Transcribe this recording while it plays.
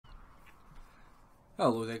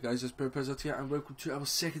Hello there guys, it's Purge here and welcome to our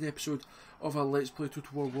second episode of our Let's Play Total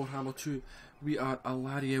War Warhammer 2. We are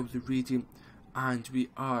Alarielle the Radiant and we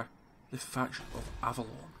are the faction of Avalon.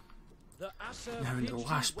 Now in the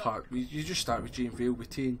last part, you just start with Jane Vale,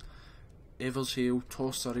 Wittain, Evershail, Tor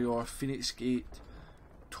Surior, Phoenix Gate,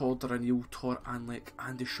 Tor Dranil, Tor Anlek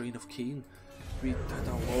and the Shrine of Cain. We did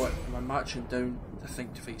a lot and we're marching down the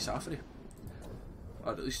thing to fight Safari.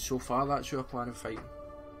 Or at least so far that's who I plan on fighting.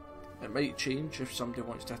 It might change if somebody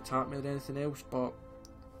wants to attack me or anything else, but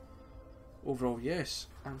overall yes.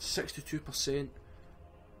 And 62%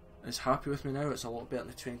 is happy with me now. It's a lot better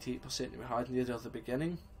than the 28% that we had near the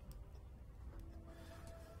beginning.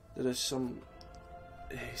 There is some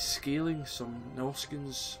scaling, some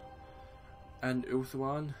Noskins and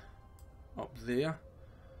Ulthuan up there.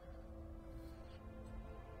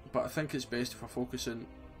 But I think it's best if I focus on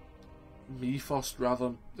me first rather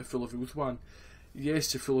than the full of Ulthuan.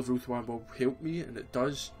 Yes, the full of Ulthuan will help me, and it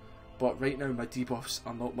does, but right now my debuffs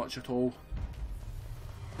are not much at all.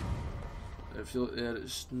 If you look there,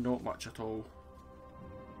 it's not much at all.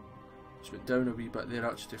 It's went down a wee bit there,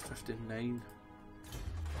 actually to 59%,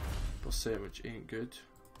 which ain't good.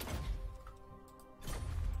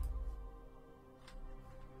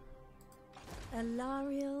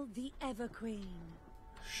 Alarielle the Everqueen.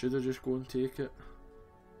 Should I just go and take it?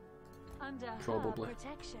 Under Probably. her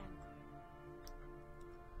protection.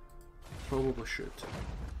 Probably should.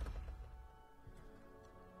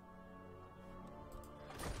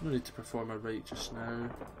 No need to perform a right just now.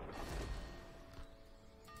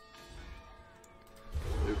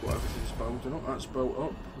 We've got everything's building up, that's built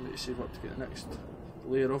up. We need to save up to get the next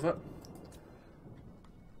layer of it.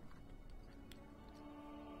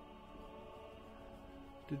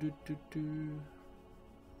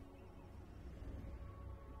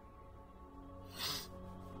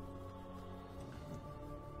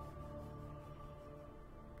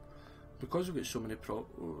 Because we've got so many oh,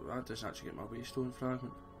 that doesn't actually get my waystone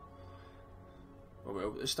fragment. Oh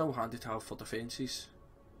well, it's still handy to have for defences.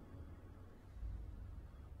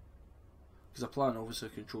 Because I plan obviously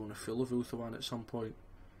controlling the full of Ulthuan at some point.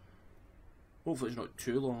 Hopefully it's not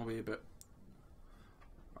too long away, but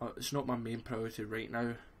it's not my main priority right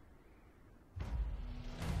now.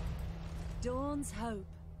 Dawn's Hope.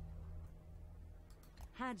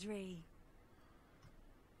 Hadri.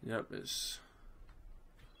 Yep, it's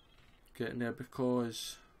getting there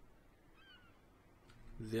because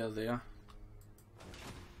they're there.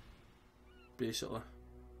 Basically.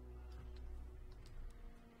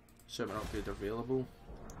 Summon upgrade available.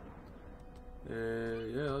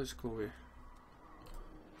 Yeah, let's go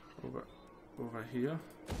over here.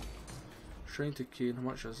 Shrine to Cain, how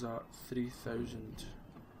much is that? 3,000.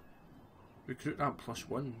 Recruit that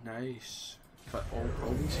 +1, nice. Fit all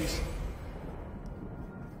provinces.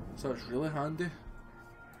 So that's really handy.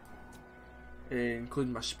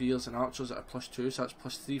 Including my spears and archers at a +2, so that's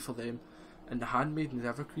 +3 for them. And the Handmaiden, the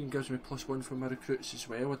Everqueen, gives me +1 for my recruits as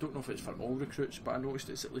well. I don't know if it's for all recruits, but I noticed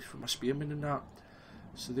it's at least for my spearmen and that.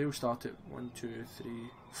 So they'll start at 1, 2, 3,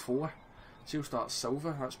 4. So they'll start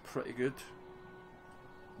silver, that's pretty good.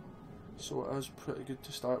 So it is pretty good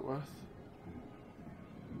to start with.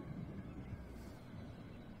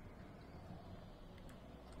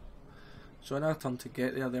 So in our turn to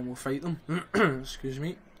get there, then we'll fight them. Excuse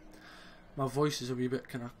me. My voice is a wee bit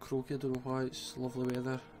kind of croaky, I don't know why, it's lovely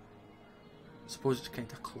weather. I suppose it's kind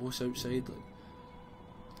of close outside,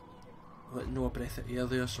 like no breath of air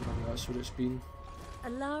there, so maybe that's what it's been.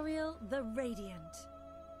 Alarielle the Radiant.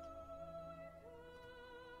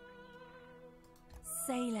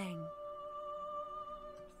 Sailing.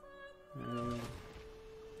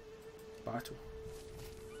 Battle.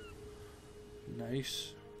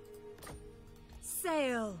 Nice.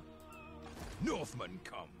 Sail. Northmen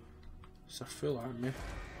come. It's a full army.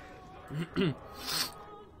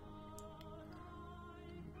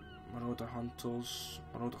 Marauder Hunters,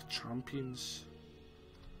 Marauder Champions.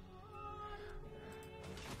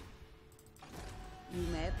 You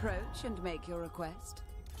may approach and make your request.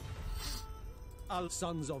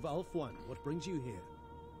 Sons of Ulthuan, what brings you here?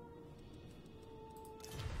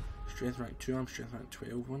 Strength rank 2, I'm strength rank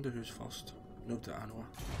 12. Wonder who's first. Nobody I know.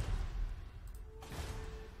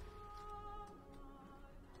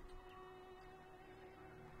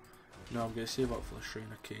 No, I'm going to save up for the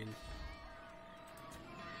Shrine of Cain.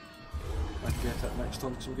 I can get it next turn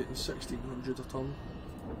because I'm getting 1600 a turn.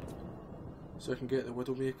 So I can get the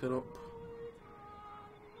Widowmaker up.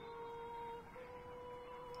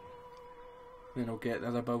 Then I'll get the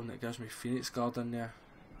other building that gives me Phoenix Guard in there.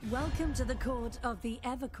 Welcome to the court of the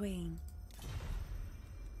Everqueen.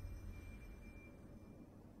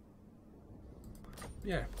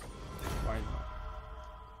 Yeah, why not?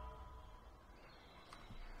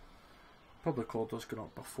 Public order's gone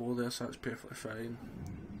up before this, so that's perfectly fine.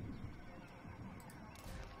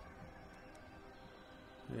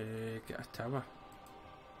 Get a tower.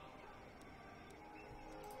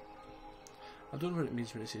 I don't know what it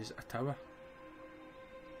means when it says a tower.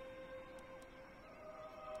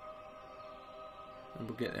 And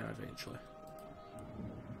we'll get there eventually.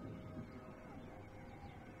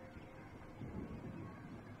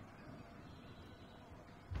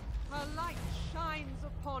 Her light shines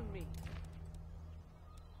upon me.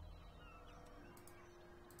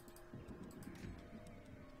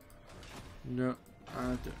 No, I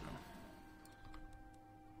don't know.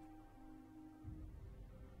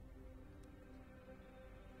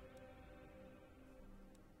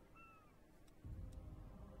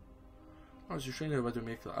 I was just trying to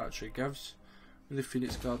Widowmaker that actually gives. With the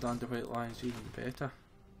Phoenix Guard and the White Lions, even better.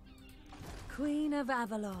 Queen of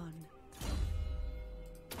Avalon.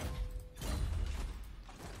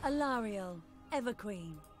 Alarielle,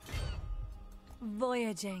 Everqueen.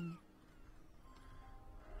 Voyaging.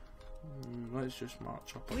 Let's just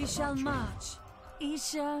march up. We shall march.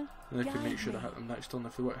 Isha, and I can make sure me. I hit them next turn.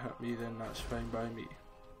 If they want to hit me, then that's fine by me.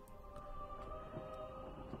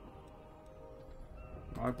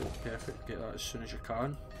 I both perfect. Get that as soon as you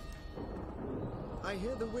can. I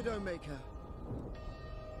hear the Widowmaker.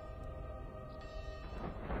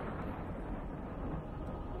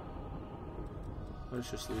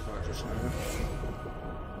 Let's just leave that just now.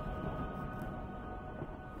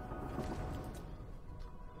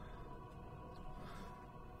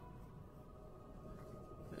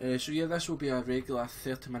 So yeah, this will be a regular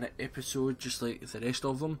 30-minute episode, just like the rest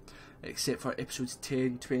of them, except for episodes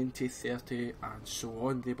 10, 20, 30 and so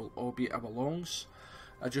on. They will all be hour-longs.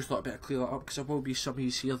 I just thought I'd better clear that up, because there will be some of you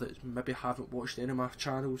here that maybe haven't watched any of my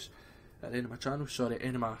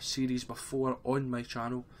series before on my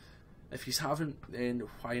channel. If you haven't, then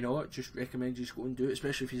why not? Just recommend you just go and do it,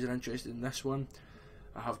 especially if you're interested in this one.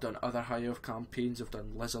 I have done other High Elf campaigns. I've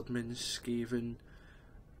done Lizardmen, Skaven,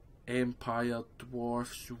 Empire,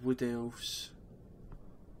 Dwarfs, Wood Elves.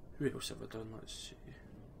 Who else have I done? Let's see.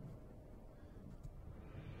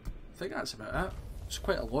 I think that's about it. It's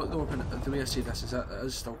quite a lot though, and the way I say this is it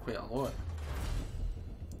is still quite a lot.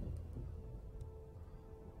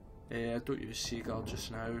 I don't use Seagull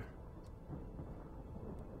just now.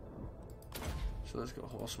 So let's go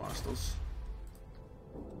Horsemasters.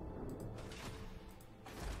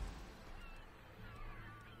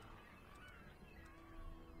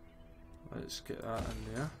 Let's get that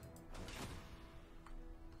in there.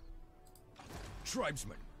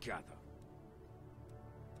 Tribesmen, gather.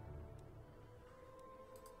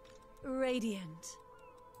 Radiant.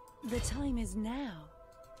 The time is now.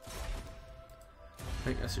 I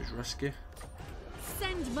think this is risky.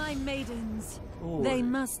 Send my maidens. Oh, They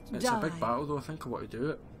must it's die. a big battle though, I think I want to do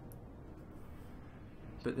it.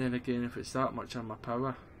 But then again, if it's that much in my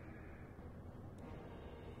power.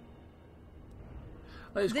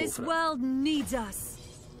 Let's This go for world needs us.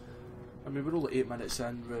 it. I mean, we're only 8 minutes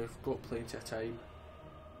in, we've got plenty of time.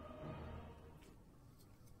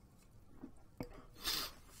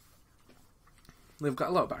 They've got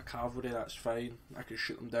a little bit of cavalry, that's fine. I can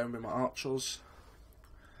shoot them down with my archers.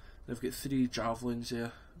 They've got 3 javelins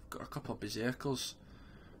there. I've got a couple of berserkers,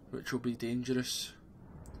 which will be dangerous.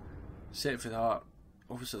 Except for that,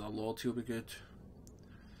 obviously their loyalty will be good.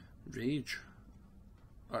 Rage.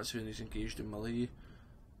 That's when he's engaged in melee.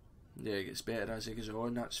 Yeah, it gets better as he goes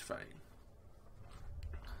on, that's fine.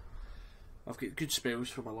 I've got good spells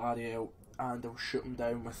from Alarielle, and I'll shoot him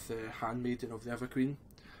down with the Handmaiden of the Everqueen.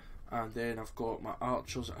 And then I've got my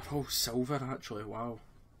archers that are all silver actually, wow.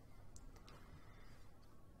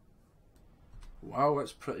 Wow,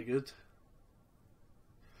 that's pretty good.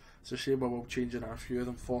 It's a shame I will change in a few of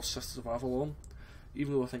them for Sisters of Avalon.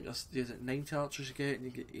 Even though I think there's 90 archers you get and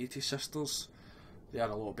you get 80 sisters, they are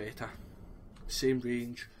a lot better. Same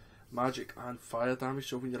range, magic and fire damage,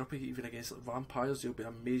 so when you're up even against like vampires, they'll be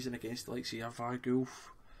amazing against like say a Vargulf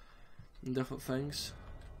and different things.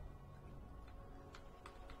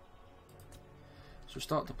 So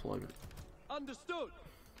start deployment. Understood.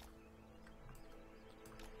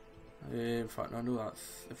 In fact, I know that.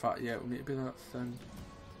 In fact, yeah, it'll need to be that thin.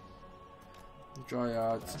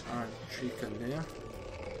 Dryads and Cheek in there.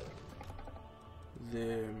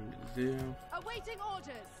 Them there. Awaiting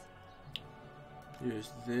orders.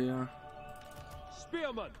 Use there.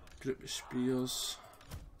 Spearman. Group of spears.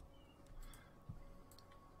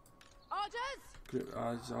 Orders. Group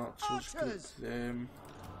as archers. Group them.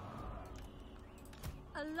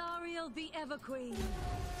 Alarielle the Everqueen.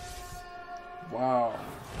 Wow.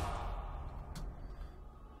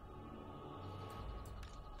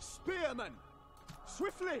 Spearman.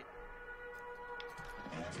 Swiftly.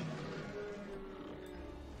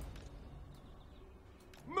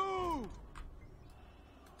 Move!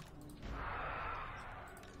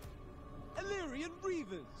 Illyrian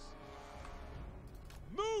Reavers!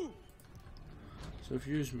 Move! So if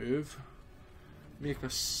you use move, make a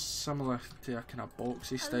similar to a kind of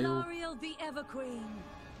boxy style. Alarielle the Everqueen.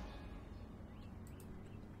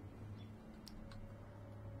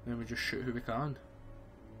 Then we just shoot who we can.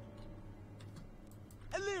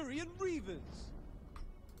 Illyrian Reavers!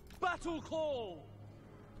 Battle call!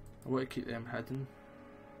 I want to keep them hidden.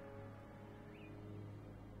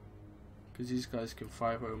 Because these guys can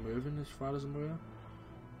fire while moving as far as I'm aware.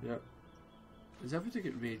 Yep. Does everybody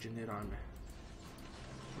get rage in their army?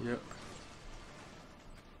 Yep.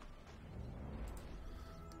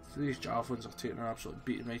 So these javelins are taking an absolute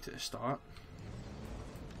beating right at the start.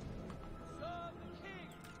 Serve the king!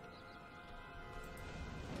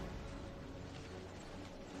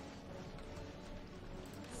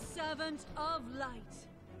 Servant of light.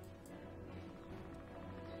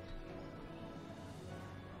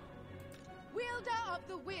 Wielder of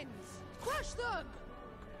the winds! Crush them!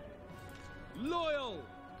 Loyal!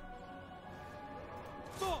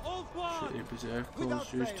 For Ulthuan! Shoot the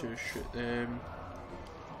berserkers, use to shoot them.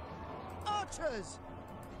 Archers!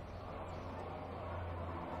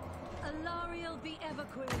 Alarielle the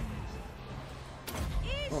Everqueen.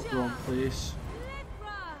 Oh, wrong place. Let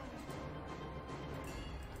ride.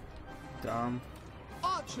 Damn.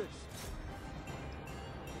 Archers!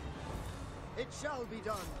 It shall be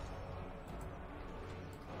done.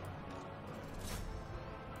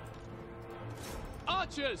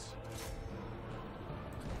 Archers!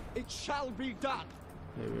 It shall be done.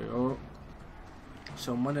 There we go.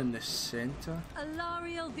 Someone in the centre.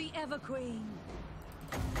 Alarielle the Everqueen.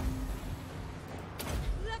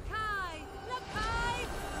 Lakai! Lakai!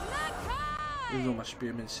 Lakai! Even though my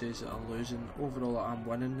spearman says that I'm losing, overall I'm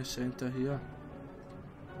winning the centre here.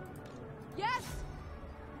 Yes!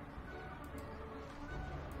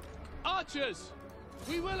 Archers!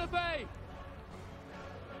 We will obey!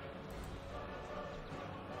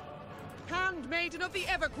 Handmaiden of the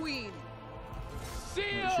Everqueen!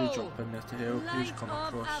 Right, so you Seal! jump in there to help, you Light come of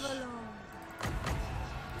across. Avalon.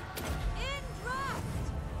 In draft!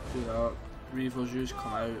 Do that. Reavers, you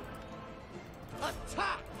come out.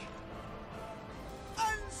 Attack!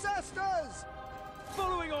 Ancestors!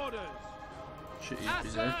 Following orders! Shoot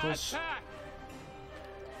these berserkers. Attack!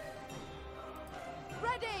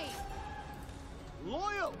 Ready!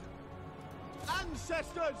 Loyal!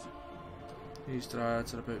 Ancestors! These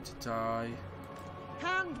dryads are about to die.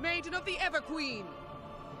 Handmaiden of the Everqueen!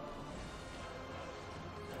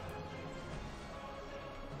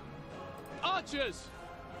 Archers!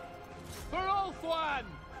 For Ulthuan!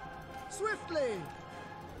 Swiftly!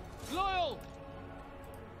 Loyal!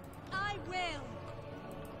 I will!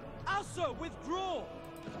 Asa, withdraw!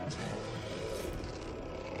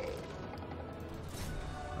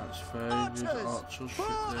 That's fine, use archers, shoot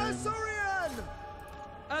them. Azorian!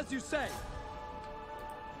 As you say.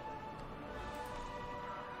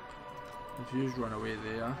 If you run away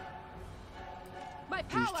there, My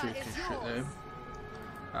these power two is can shoot yours! them.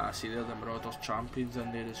 Ah, see there, the Marauders champions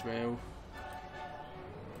in there as well.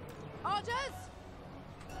 Orders!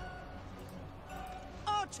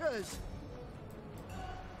 Archers!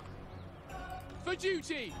 For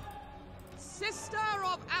duty! Sister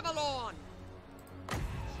of Avalon!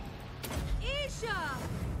 Isha!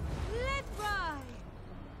 Let ride!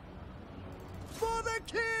 For the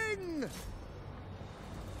king!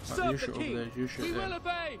 Right, you shoot over there, you shoot We will them.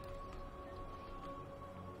 obey!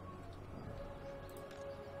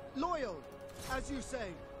 Loyal, as you say.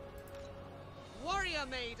 Warrior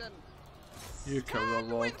maiden! You kill the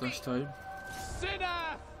Lord this time.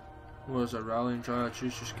 Sinner! Was a rallying dryad, you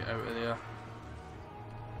just get out of there.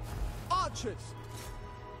 Archers!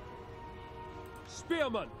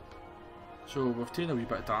 Spearmen! So we've taken a wee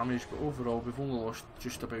bit of damage, but overall we've only lost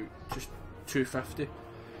just 250.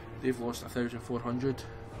 They've lost 1,400.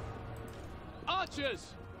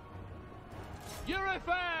 Archers! Your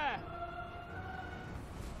affair!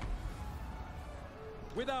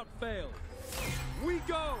 Without fail, we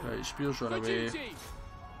go! Right, spears run For away. duty!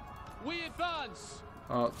 We advance!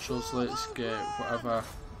 Archers, let's get whatever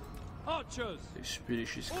Archers!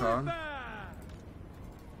 experience you All can. fair!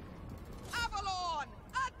 Avalon!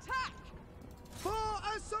 Attack! For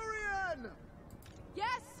Azorian!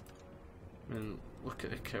 Yes! I mean, look at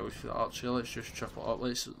the kills for the archer, let's just triple up,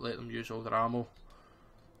 let's let them use all their ammo.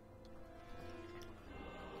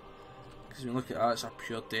 Because when you look at that, it's a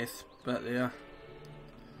pure death bit there.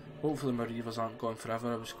 Hopefully my Reavers aren't gone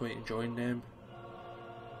forever, I was quite enjoying them.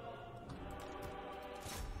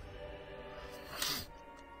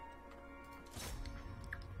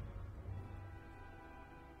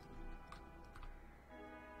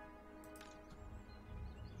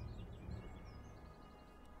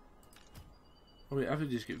 Oh wait,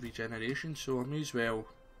 everybody's got regeneration, so I may as well.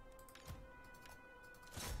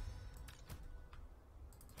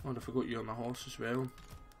 Oh, and I forgot you on the horse as well.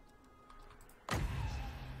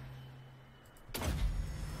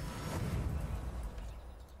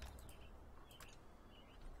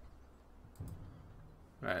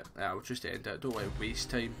 Right, I'll just end it. Don't want to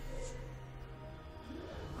waste time.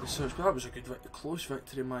 So that was a good, close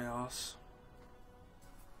victory, my arse.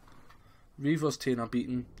 Reaver's taken a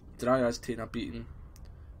beating. Dryad's taken a beating.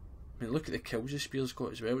 I mean, look at the kills the spears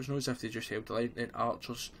got as well. It's not as if they just held the line. Then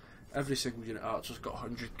archers, every single unit of archers got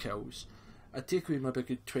 100 kills. I'd take away maybe a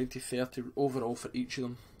good 20-30 overall for each of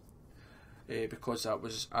them. Because that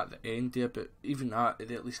was at the end there, but even that,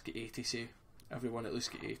 they at least get 80, say. Everyone at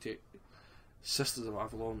least get 80. Sisters of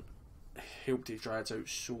Avalon helped the Dryads out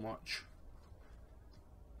so much.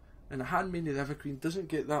 And the Handmaid of the Evergreen doesn't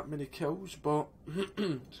get that many kills, but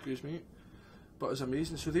excuse me, but it's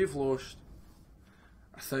amazing. So they've lost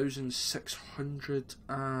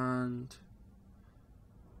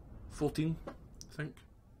 1,614, I think.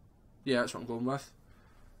 Yeah, that's what I'm going with.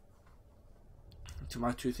 To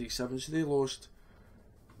my 237, so they lost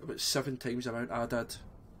about 7 times the amount I did,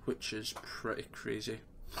 which is pretty crazy.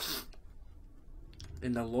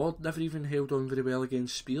 And the Lord never even held on very well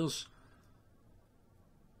against spears.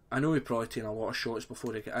 I know he probably taken a lot of shots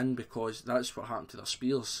before they get in, because that's what happened to their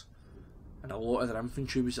spears. And a lot of their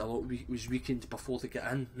infantry was was weakened before they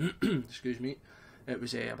get in. Excuse me. It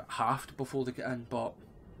was about halved before they get in, but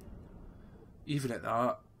even at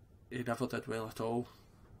that, he never did well at all.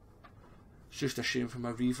 It's just a shame for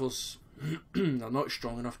my Reavers. They're not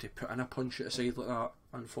strong enough to put in a punch at a side like that,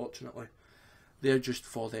 unfortunately. They're just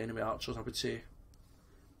for the enemy archers, I would say.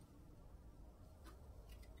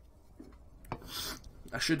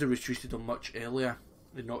 I should have retreated them much earlier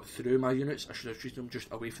and not through my units. I should have retreated them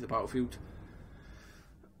just away from the battlefield.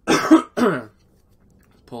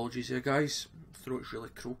 Apologies there, guys. Throat's really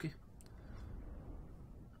croaky.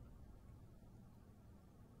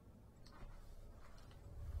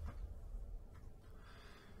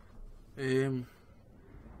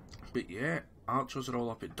 But yeah, archers are all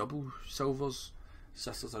up at double silvers.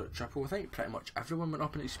 Sisters are at triple. I think pretty much everyone went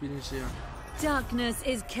up in experience there. Darkness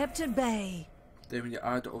is kept at bay. Then when you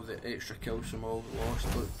add all the extra kills from all lost,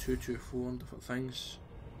 like 224 and different things.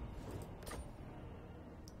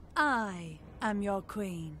 I am your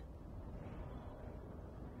queen.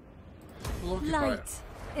 We'll Light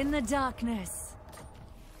in the darkness.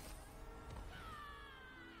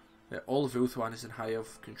 Yeah, all of Ulthuan is in high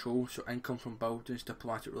of control, so income from buildings,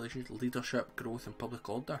 diplomatic relations, leadership, growth and public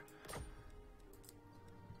order.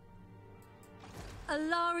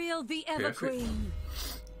 Alarielle the Evergreen.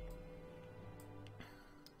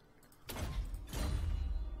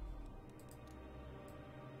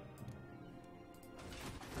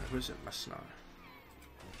 Where's it missing now?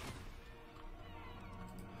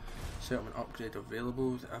 Settlement upgrade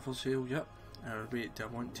available, the Eversale, yep. Wait, do I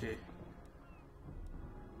want to...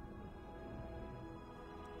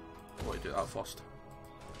 I want to do that first.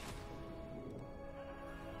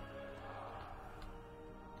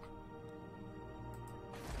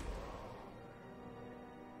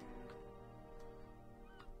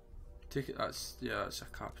 Take it, that's, yeah, that's a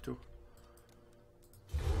capital.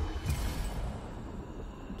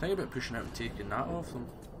 Think about pushing out and taking that off them.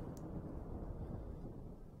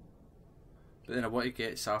 But then I want to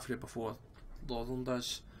get Safri before Lothlorn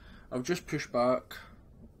does. I'll just push back.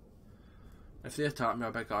 If they attack me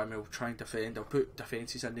with a big army, I'll try and defend. I'll put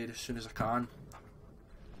defences in there as soon as I can.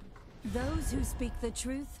 Those who speak the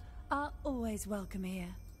truth are always welcome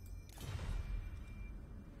here.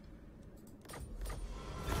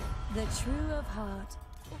 The true of heart.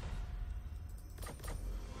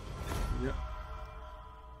 Yep.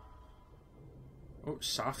 Oh,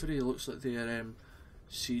 Safri looks like they're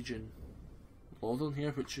sieging Lothlorn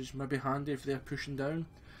here, which is maybe handy if they're pushing down.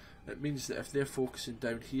 It means that if they're focusing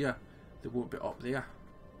down here, they won't be up there.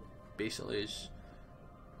 Basically is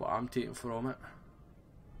what I'm taking from it.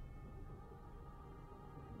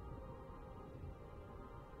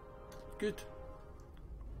 Good.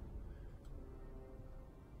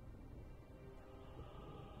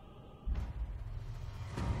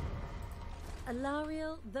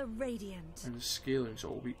 Alarielle the Radiant. And the scaling's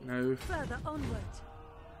all weak now. Further onward.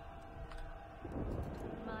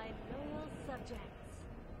 My loyal subjects.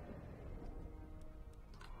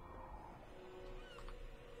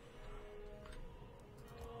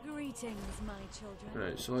 Greetings, my children.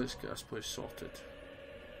 Right, so let's get this place sorted.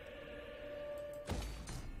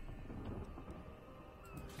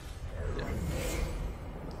 Yeah.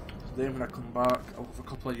 Then when I come back, I'll have a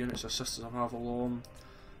couple of units of Sisters of Avalon.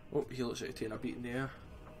 Oh, he looks like he's taking a beating there.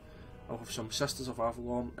 I'll have some Sisters of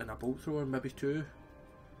Avalon and a bolt thrower, maybe 2.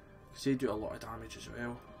 Because they do a lot of damage as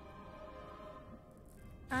well.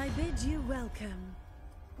 I bid you welcome.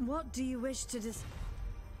 What do you wish to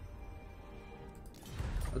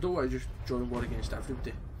I don't want to just join war against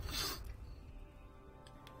everybody.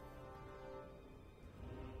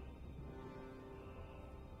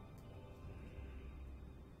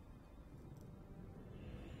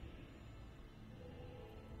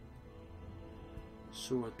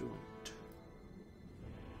 So I don't.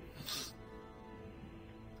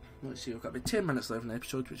 Let's see, we've got about 10 minutes left in the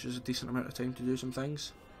episode, which is a decent amount of time to do some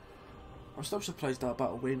things. I'm still surprised that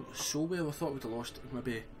battle went so well. I thought we'd have lost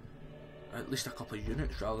maybe at least a couple of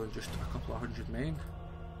units rather than just a couple of 100 men.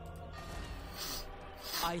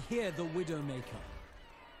 I hear the Widowmaker.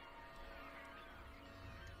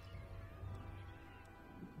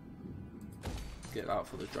 Get that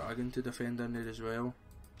for the dragon to defend in there as well.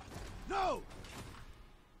 No!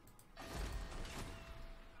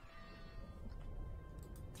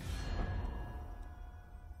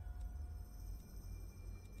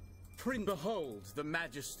 Behold the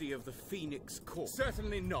majesty of the Phoenix Court.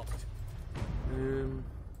 Certainly not. I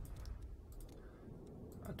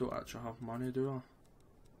don't actually have money, do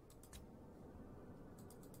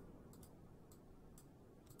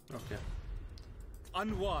I? Okay.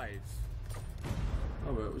 Unwise.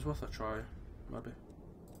 Oh well, it was worth a try,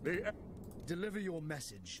 maybe. Deliver your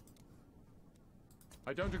message.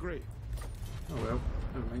 I don't agree. Oh well,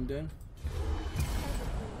 never mind then.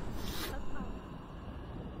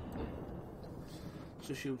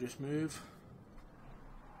 So she'll just move.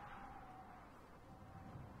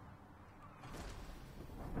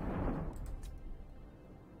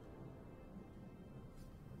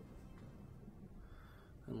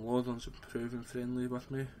 And Lodon's improving friendly with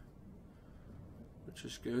me, which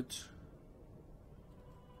is good.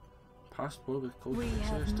 Past war with cold We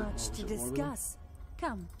have success, much to discuss.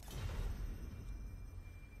 Come.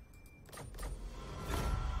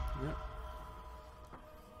 Yep.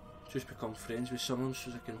 Just become friends with someone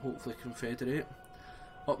so I can hopefully confederate.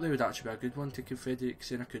 Up there would actually be a good one to confederate, because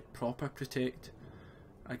then I could proper protect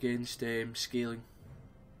against scaling.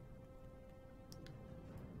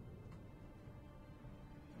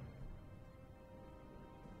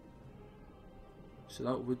 So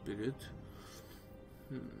that would be good.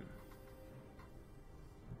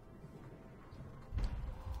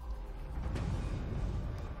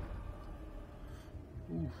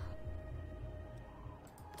 Oof.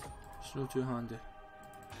 It's not too handy.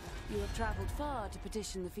 You have travelled far to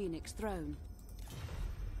petition the Phoenix throne.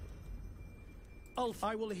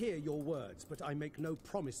 I will hear your words, but I make no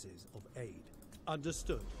promises of aid.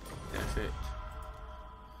 Understood? Perfect.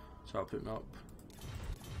 So I'll put me up.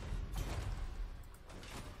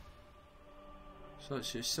 So let's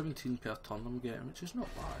see, 17 per turn I'm getting, which is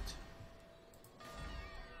not bad.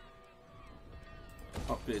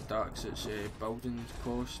 Upgrade that because it's building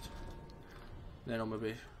cost. Then I'll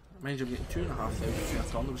maybe, mind you, I'm getting 2,500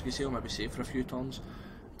 per turn. I was going to say I'll maybe save for a few turns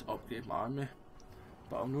to upgrade my army,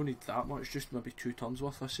 but I'll no need that much, just maybe 2 turns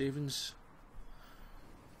worth of savings,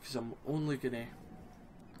 because I'm only going to,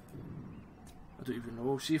 I don't even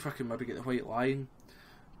know, see if I can maybe get the White Lion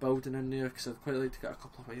building in there, because I'd quite like to get a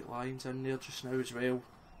couple of White Lions in there just now as well.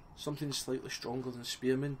 Something slightly stronger than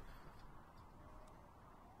Spearmen.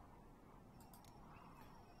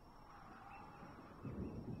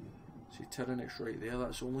 See, Tyrannix right there,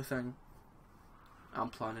 that's the only thing I'm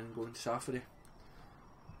planning on going to Safari.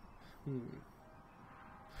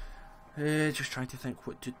 Just trying to think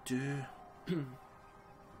what to do.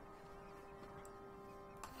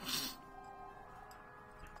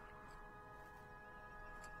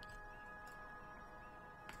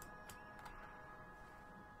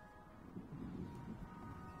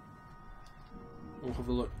 We'll have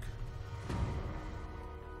a look.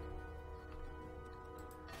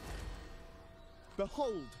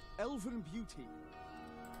 Behold, elven beauty.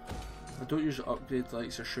 I don't usually upgrade like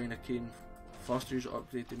a Shrine of Cain first, I usually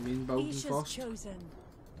upgrade the main building Isha's first. chosen.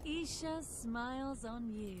 Isha smiles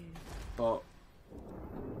on you. But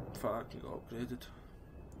in fact I can get upgraded.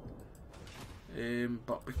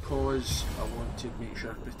 But because I want to make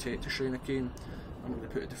sure I protect the Shrine of Cain, I'm going to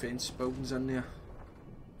put the defence buildings in there.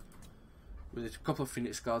 With a couple of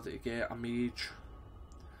Phoenix Guard that you get, a Mage,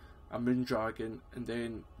 a Moon Dragon, and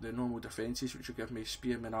then the normal defences, which will give me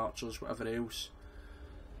Spearmen, Archers, whatever else.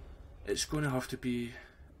 It's going to have to be,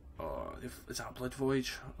 is that Blood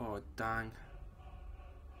Voyage? Oh dang.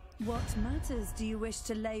 What matters do you wish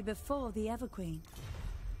to lay before the Everqueen?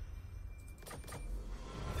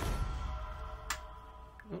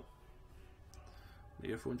 Oh. The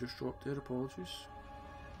earphone just dropped there, apologies.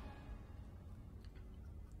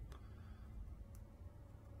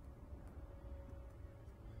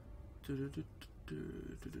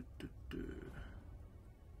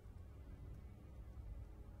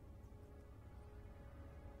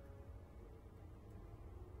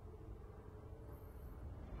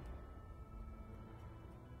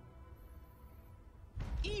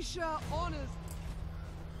 Isha honors.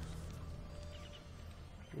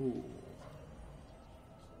 Ooh.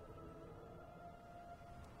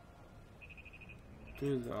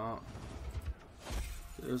 Do that.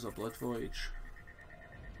 There's a blood voyage.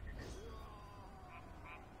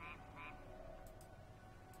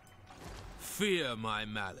 Fear my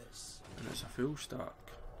malice. And it's a full stack.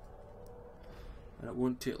 And it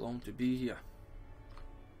won't take long to be here.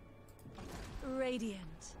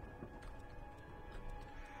 Radiant.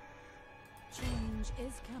 Change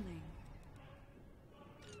is coming.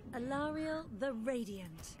 Alarielle the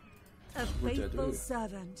Radiant. A What did I faithful do?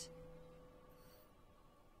 servant.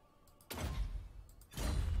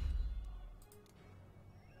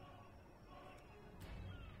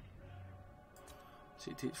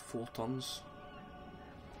 See, it takes 4 tons.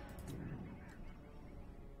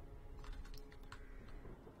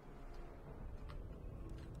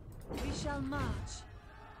 We shall march.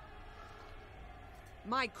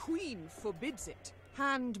 My queen forbids it.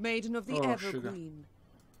 Handmaiden of the Oh, Ever-Queen.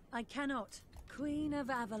 I cannot. Queen of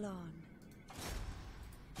Avalon.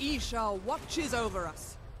 Isha watches over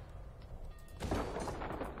us.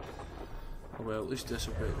 Oh well, at least this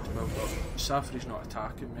will be to build up. Safri's not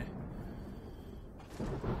attacking me.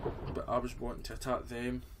 But I was wanting to attack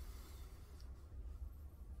them.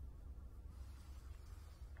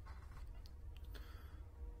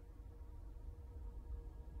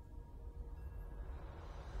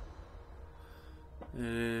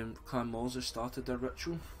 Clan Moors has started their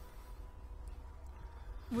ritual.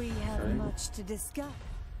 We have Okay. much to discuss.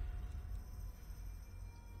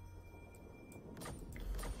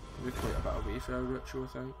 We're quite a bit away for our ritual, I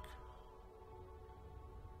think.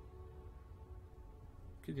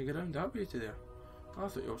 Can you get around that way to there? I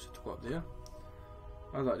thought you also took up there.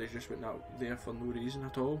 I thought they just went out there for no reason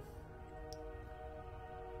at all.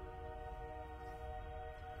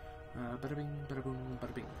 Bada bing, bada boom,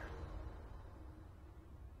 bada bing.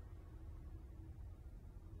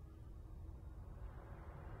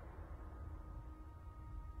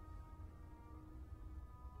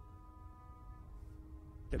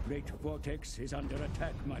 The great vortex is under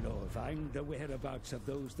attack, my lord. Find the whereabouts of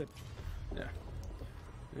those that... Yeah.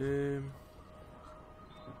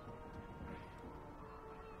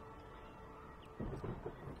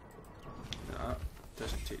 That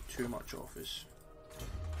doesn't take too much off us.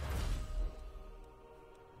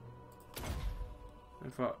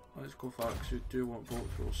 In fact, let's go for that because we do want bolt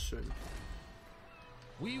throws soon.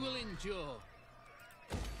 We will endure.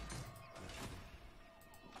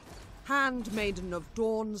 Handmaiden of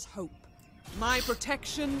Dawn's Hope. My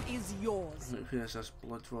protection is yours. Look, here's this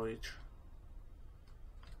blood voyage.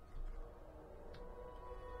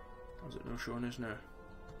 Is it no showing us now?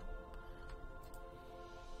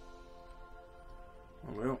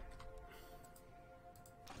 Oh well.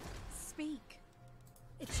 Speak.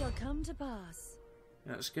 It shall come to pass.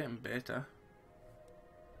 Yeah, it's getting better.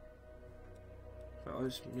 But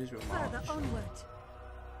let's may as well Further march. onward.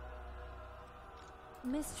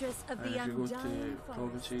 Mistress of And the if you go to Undying Forest.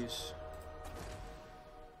 provinces,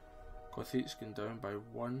 Gothic's gone down by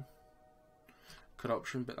 1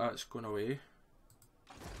 corruption, but that's gone away.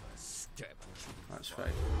 Step. That's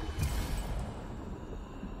fine.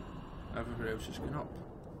 Everywhere else has gone up.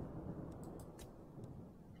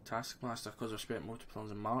 Taskmaster, because I've spent multiple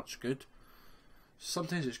turns in March, good.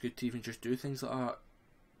 Sometimes it's good to even just do things like that.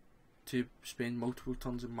 To spend multiple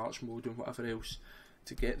turns in March mode and whatever else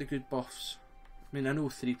to get the good buffs. I mean, I know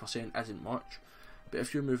 3% isn't much, but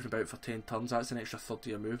if you're moving about for 10 turns, that's an extra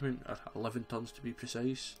 30 of movement, or 11 turns to be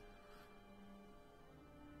precise.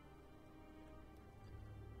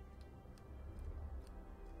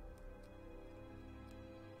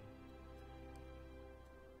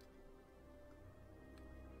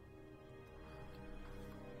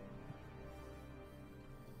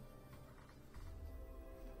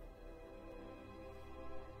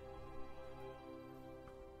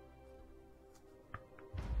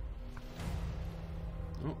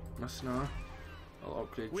 Oh, miss now. I'll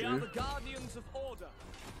upgrade We you. are the guardians of order.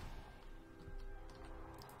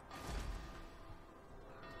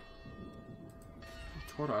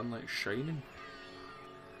 Toran like shining.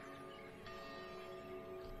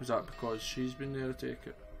 Is that because she's been there to take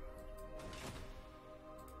it?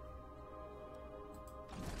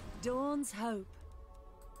 Dawn's Hope.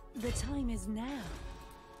 The time is now.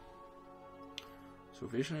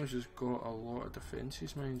 Salvation House has got a lot of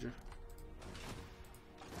defences, mind you.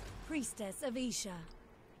 Priestess of Isha.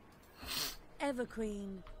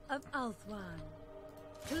 Everqueen of Ulthuan.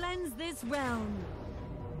 Cleanse this realm.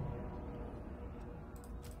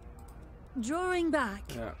 Drawing back.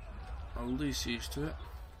 Yeah, I'll lay siege to it.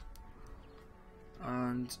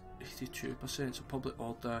 And 82%, so public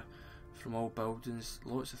order from all buildings,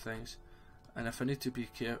 lots of things. And if I need to be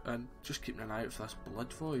careful, and just keeping an eye out for this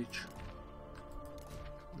blood voyage.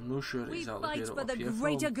 I'm not sure We exactly fight where for it'll the appear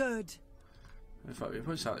greater from. good. In fact,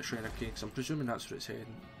 what's that, the Shrine of Cain? Because I'm presuming that's where it's heading.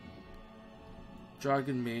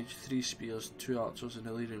 Dragon Mage, 3 spears, 2 archers, and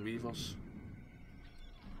Illyrian Reavers.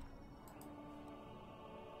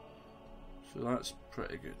 So that's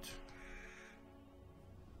pretty good.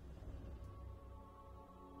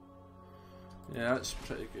 Yeah, that's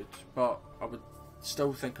pretty good. But I would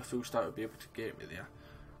still think a full start would be able to get me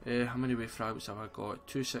there. How many wave fragments have I got?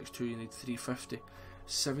 262, you need 350.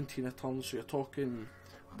 17 a turn, so you're talking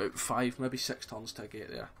about 5, maybe 6 turns to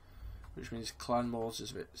get there. Which means Clan Moors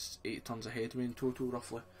is about 8 turns ahead of me in total,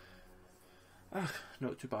 roughly.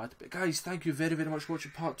 Not too bad. But guys, thank you very, very much for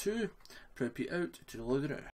watching part 2. Proud Pete out to the loader out.